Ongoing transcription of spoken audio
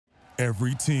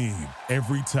Every team,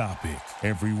 every topic,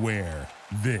 everywhere.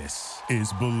 This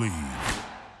is Believe.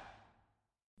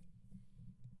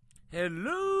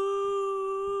 Hello,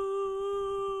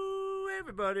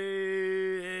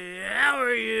 everybody. How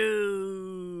are you?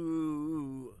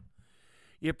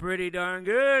 You're pretty darn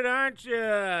good, aren't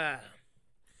you?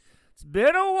 It's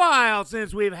been a while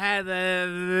since we've had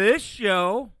this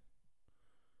show.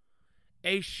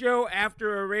 A show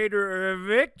after a Raider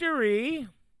victory.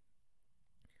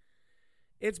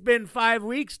 It's been 5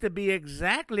 weeks to be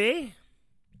exactly.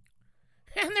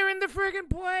 And they're in the friggin'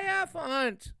 playoff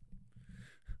hunt.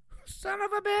 Son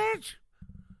of a bitch.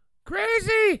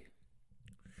 Crazy.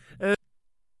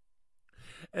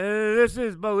 This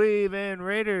is Believe in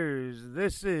Raiders.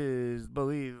 This is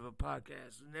Believe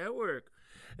Podcast Network.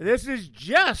 This is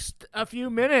just a few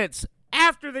minutes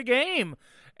after the game.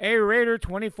 A Raider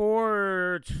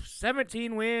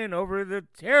 24-17 win over the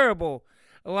terrible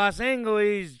Los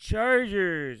Angeles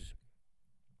Chargers.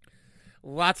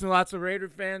 Lots and lots of Raider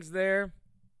fans there.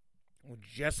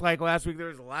 Just like last week, there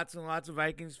was lots and lots of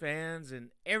Vikings fans,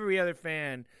 and every other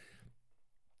fan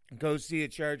goes see a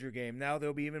Charger game. Now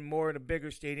there'll be even more in a bigger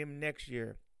stadium next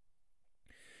year.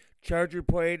 Charger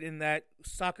played in that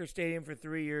soccer stadium for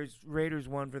 3 years. Raiders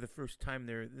won for the first time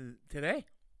there today.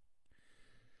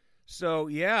 So,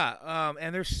 yeah,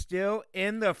 and they're still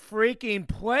in the freaking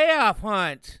playoff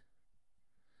hunt.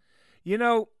 You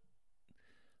know,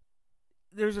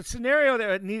 there's a scenario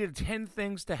that needed 10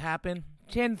 things to happen.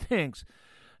 10 things.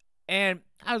 And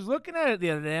I was looking at it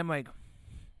the other day. I'm like,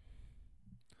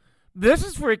 this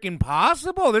is freaking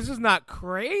possible. This is not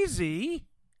crazy.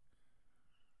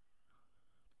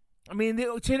 I mean,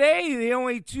 today, the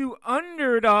only two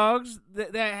underdogs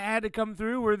that had to come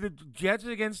through were the Jets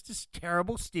against this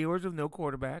terrible Steelers with no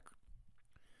quarterback,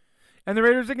 and the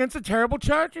Raiders against a terrible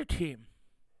Charger team.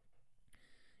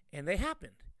 And they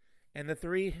happened. And the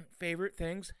three favorite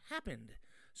things happened.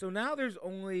 So now there's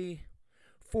only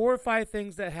 4 or 5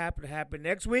 things that happen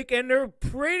next week, and they're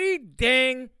pretty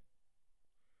dang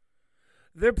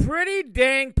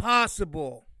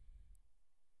possible.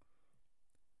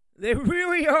 They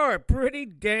really are pretty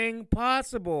dang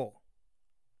possible.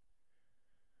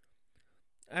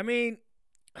 I mean,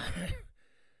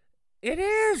 it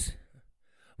is.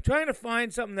 I'm trying to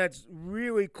find something that's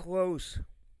really close.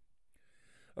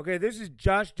 Okay, this is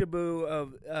Josh Jabu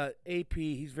of AP.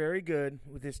 He's very good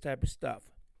with this type of stuff.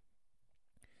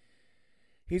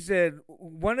 He said,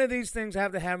 one of these things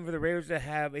have to happen for the Raiders to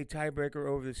have a tiebreaker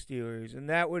over the Steelers, and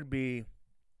that would be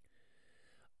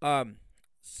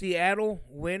Seattle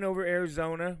win over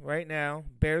Arizona right now,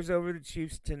 Bears over the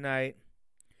Chiefs tonight,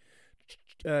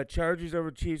 Chargers over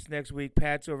Chiefs next week,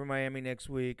 Pats over Miami next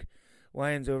week,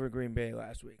 Lions over Green Bay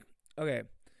last week. Okay.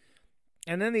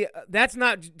 And then that's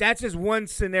just one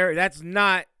scenario. That's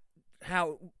not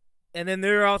how. And then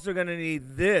they're also going to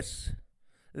need these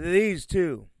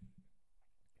two.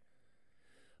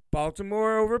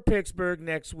 Baltimore over Pittsburgh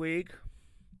next week.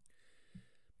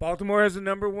 Baltimore has the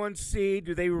number 1 seed.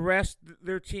 Do they rest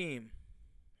their team?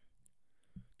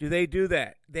 Do they do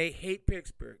that? They hate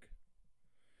Pittsburgh.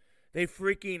 They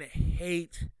freaking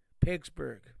hate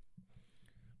Pittsburgh.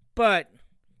 But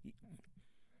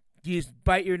you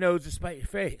bite your nose to spite your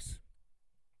face.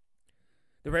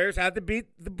 The Raiders have to beat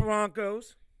the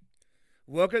Broncos.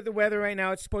 Look at the weather right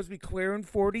now. It's supposed to be clear and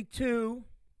 42.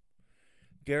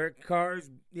 Derek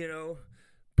Carr's,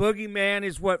 boogeyman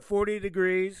is 40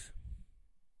 degrees.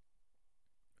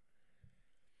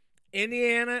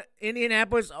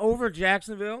 Indianapolis over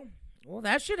Jacksonville. Well,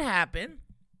 that should happen.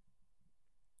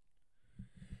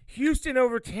 Houston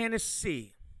over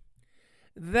Tennessee.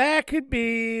 That could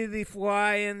be the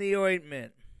fly in the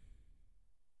ointment.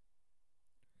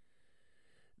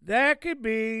 That could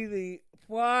be the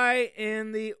fly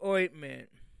in the ointment.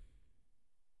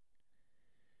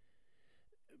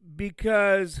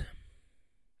 Because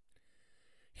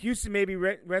Houston may be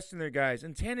resting their guys,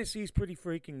 and Tennessee's pretty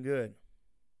freaking good.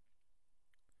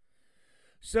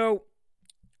 So,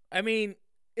 I mean,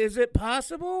 is it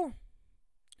possible?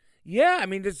 Yeah, I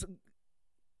mean,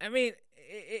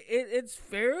 it's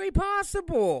fairly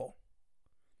possible.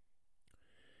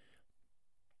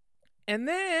 And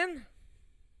then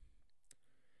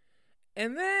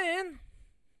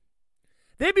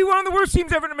they'd be one of the worst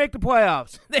teams ever to make the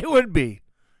playoffs. They would be.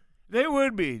 They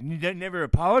never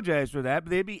apologize for that,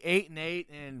 but they'd be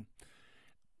 8-8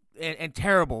 and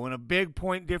terrible, and a big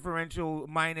point differential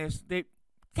minus.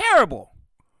 Terrible.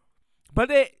 But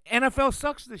NFL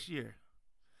sucks this year.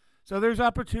 So there's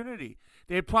opportunity.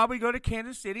 They'd probably go to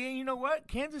Kansas City, and you know what?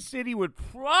 Kansas City would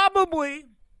probably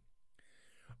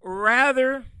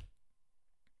rather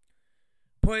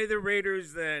play the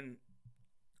Raiders than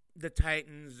the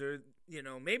Titans or,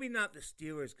 maybe not the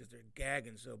Steelers because they're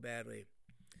gagging so badly.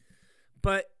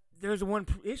 But there's one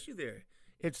issue there.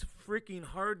 It's freaking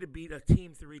hard to beat a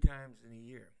team 3 times in a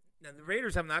year. Now, the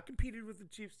Raiders have not competed with the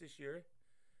Chiefs this year.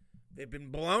 They've been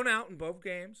blown out in both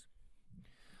games.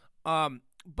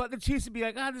 But the Chiefs would be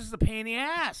like, this is a pain in the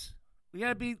ass. We got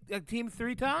to beat a team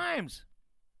 3 times.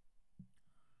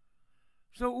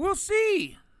 So we'll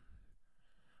see.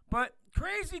 But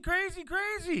crazy.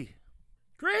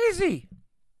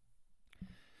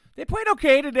 They played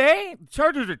okay today. The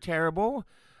Chargers are terrible.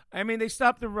 I mean, they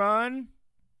stopped the run.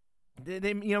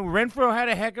 Renfro had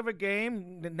a heck of a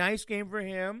game. A nice game for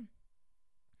him.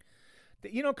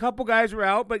 A couple guys were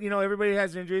out, but, everybody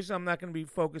has injuries, so I'm not going to be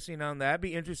focusing on that. It'd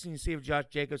be interesting to see if Josh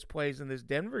Jacobs plays in this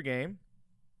Denver game.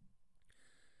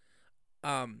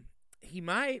 He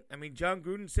might. I mean, John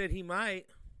Gruden said he might.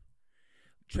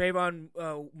 Trayvon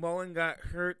Mullen got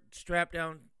hurt,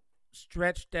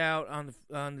 stretched out on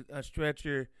a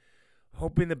stretcher,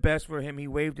 hoping the best for him. He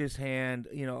waved his hand.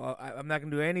 I'm not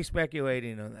going to do any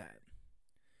speculating on that.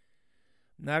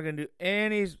 Not going to do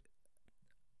any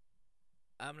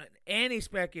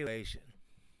speculation.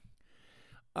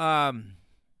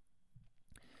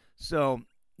 So,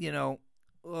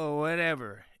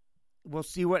 whatever. We'll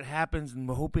see what happens, and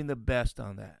we're hoping the best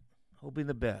on that. Hoping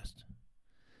the best.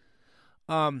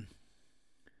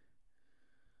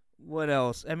 What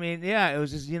else? I mean, it was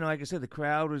just, like I said, the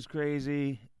crowd was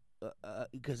crazy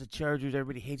because the Chargers,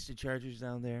 everybody hates the Chargers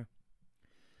down there.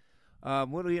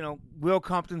 Will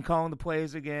Compton calling the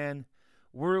plays again.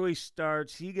 Worley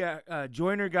starts.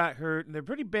 Joyner got hurt, and they're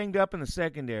pretty banged up in the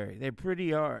secondary. They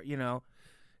pretty are,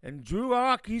 And Drew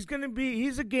Lock, he's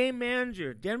a game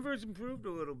manager. Denver's improved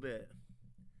a little bit.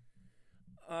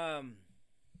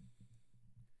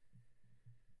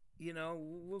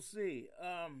 We'll see.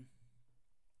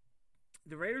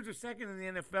 The Raiders are second in the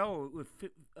NFL with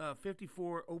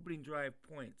 54 opening drive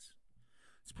points.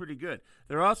 It's pretty good.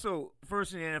 They're also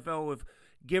first in the NFL with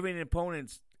giving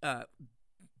opponents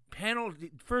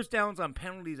first downs on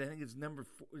penalties. I think it's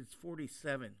it's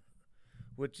 47,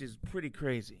 which is pretty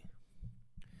crazy.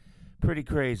 Pretty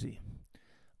crazy.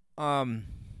 What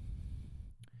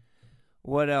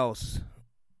else?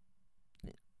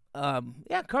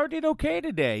 Carr did okay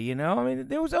today, I mean,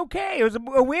 it was okay. It was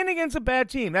a win against a bad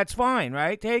team. That's fine,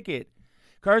 right? Take it.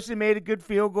 Carson made a good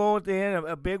field goal at the end,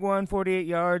 a big one, 48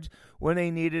 yards when they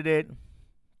needed it.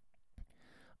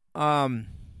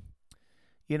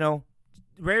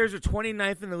 Raiders are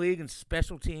 29th in the league in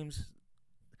special teams.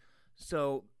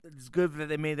 So it's good that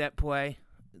they made that play.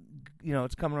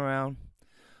 It's coming around.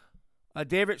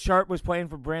 David Sharp was playing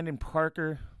for Brandon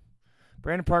Parker.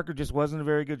 Brandon Parker just wasn't a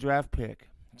very good draft pick.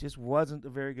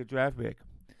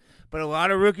 But a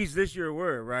lot of rookies this year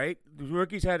were, right? The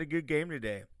rookies had a good game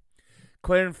today.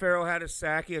 Clayton Farrell had a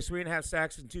sack. He has 3.5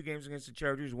 sacks in 2 games against the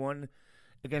Chargers, 1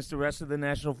 against the rest of the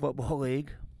National Football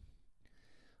League.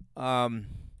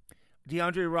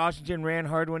 DeAndre Washington ran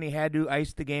hard when he had to,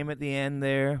 ice the game at the end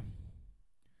there.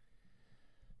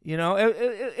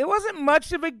 It wasn't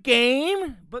much of a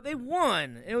game, but they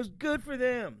won. It was good for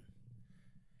them.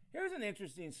 Here's an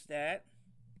interesting stat.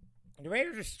 The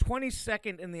Raiders are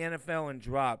 22nd in the NFL in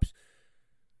drops.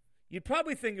 You'd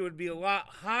probably think it would be a lot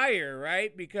higher,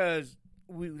 right? Because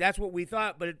that's what we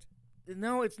thought, but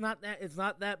it's not that. It's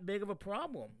not that big of a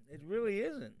problem. It really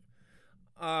isn't.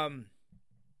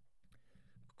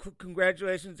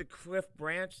 Congratulations to Cliff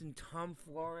Branch and Tom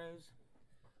Flores,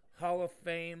 Hall of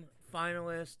Fame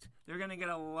finalist. They're going to get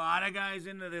a lot of guys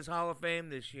into this Hall of Fame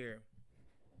this year.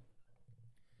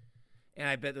 And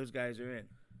I bet those guys are in.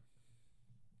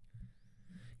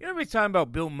 Everybody's talking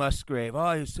about Bill Musgrave.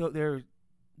 Their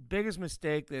biggest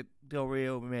mistake that Del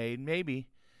Rio made, maybe.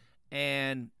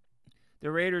 And the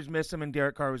Raiders missed him and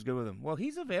Derek Carr was good with him. Well,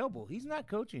 he's available. He's not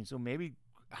coaching, so maybe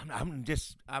I'm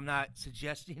not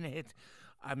suggesting it.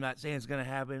 I'm not saying it's going to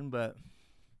happen, but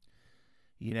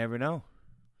you never know.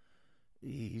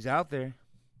 He's out there.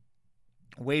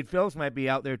 Wade Phillips might be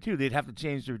out there, too. They'd have to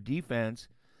change their defense,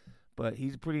 but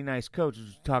he's a pretty nice coach.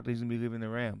 He's going to be leaving the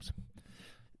Rams.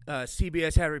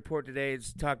 CBS had a report today.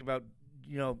 It's talked about,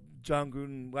 John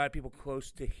Gruden, a lot of people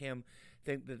close to him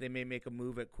think that they may make a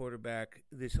move at quarterback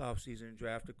this offseason and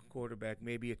draft a quarterback,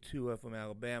 maybe a Tua from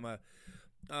Alabama.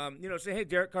 Say, hey,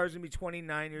 Derek Carr's going to be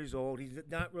 29 years old. He's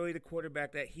not really the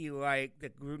quarterback that he liked,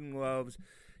 that Gruden loves.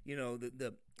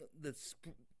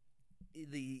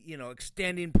 The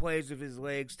extending plays of his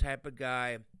legs type of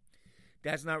guy.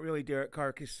 That's not really Derek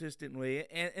Carr consistently.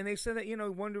 And they said that,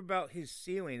 wonder about his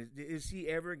ceiling. Does he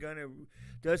have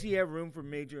room for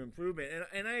major improvement?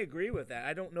 And I agree with that.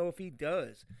 I don't know if he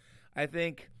does. I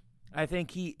think I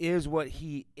think he is what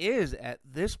he is at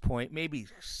this point. Maybe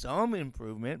some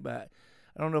improvement, but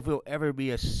I don't know if he'll ever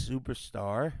be a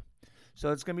superstar.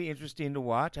 So it's going to be interesting to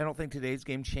watch. I don't think today's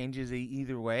game changes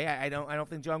either way. I don't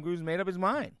think John Gruden made up his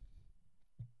mind.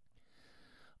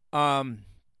 Tyrell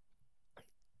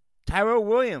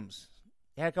Williams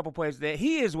had a couple plays there.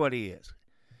 He is what he is.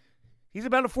 He's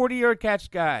about a 40-yard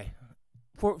catch guy,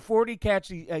 40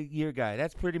 catch a year guy.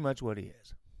 That's pretty much what he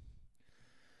is.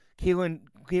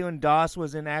 Keelan Doss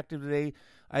was inactive today.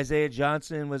 Isaiah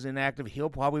Johnson was inactive. He'll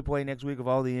probably play next week of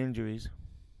all the injuries.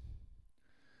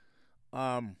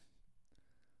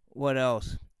 What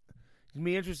else? It's going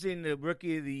to be interesting, the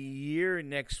Rookie of the Year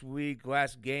next week,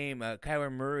 last game.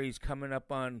 Kyler Murray's coming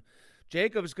up on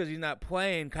Jacobs because he's not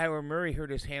playing. Kyler Murray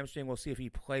hurt his hamstring. We'll see if he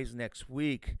plays next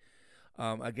week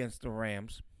against the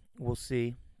Rams. We'll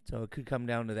see. So it could come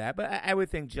down to that. But I would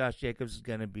think Josh Jacobs is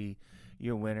going to be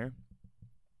your winner.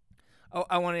 Oh,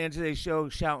 I want to end today's show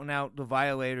shouting out the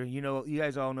Violator. You know, you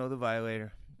guys all know the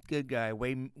Violator. Good guy.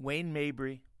 Wayne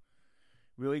Mabry.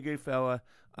 Really good fella.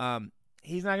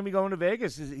 He's not going to be going to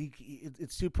Vegas.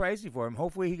 It's too pricey for him.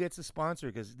 Hopefully he gets a sponsor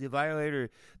because the Violator,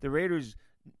 a Raiders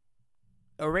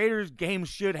game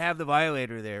should have the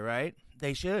Violator there, right?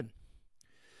 They should.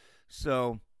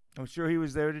 So I'm sure he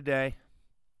was there today.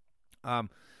 So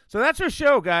that's our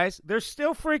show, guys. They're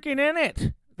still freaking in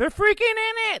it. They're freaking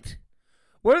in it.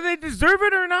 Whether they deserve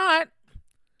it or not,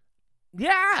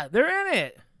 yeah, they're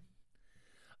in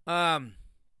it.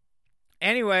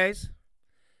 Anyways,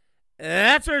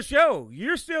 that's our show.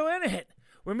 You're still in it.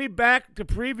 We'll be back to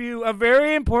preview a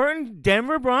very important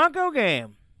Denver Bronco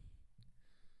game.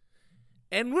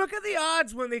 And look at the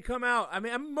odds when they come out. I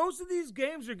mean, most of these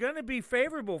games are going to be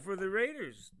favorable for the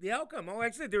Raiders. The outcome.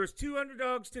 Like I said, there was 2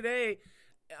 underdogs today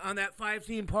on that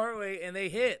 5-team parlay, and they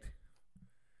hit.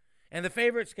 And the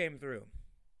favorites came through.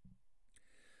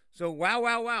 So,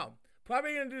 wow.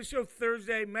 Probably going to do the show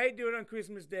Thursday. Might do it on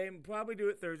Christmas Day. Probably do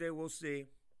it Thursday. We'll see.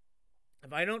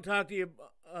 If I don't talk to you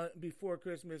before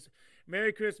Christmas,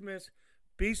 Merry Christmas.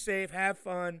 Be safe. Have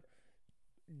fun.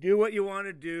 Do what you want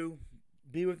to do.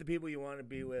 Be with the people you want to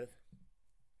be with.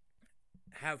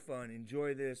 Have fun.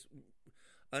 Enjoy this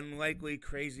unlikely,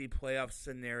 crazy playoff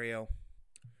scenario.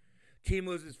 Team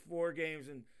loses 4 games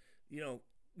in,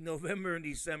 November and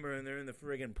December, and they're in the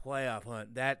friggin' playoff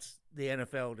hunt. That's the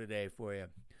NFL today for you.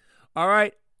 All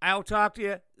right. I'll talk to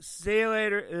you. See you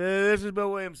later. This is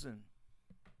Bill Williamson.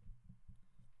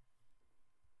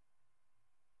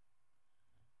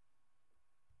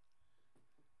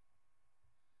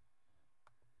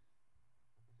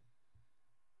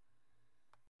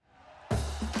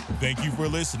 Thank you for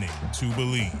listening to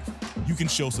Believe. You can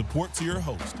show support to your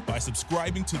host by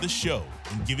subscribing to the show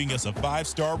and giving us a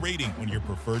 5-star rating on your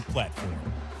preferred platform.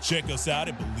 Check us out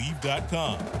at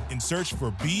Believe.com and search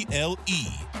for BLEAV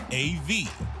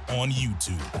on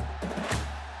YouTube.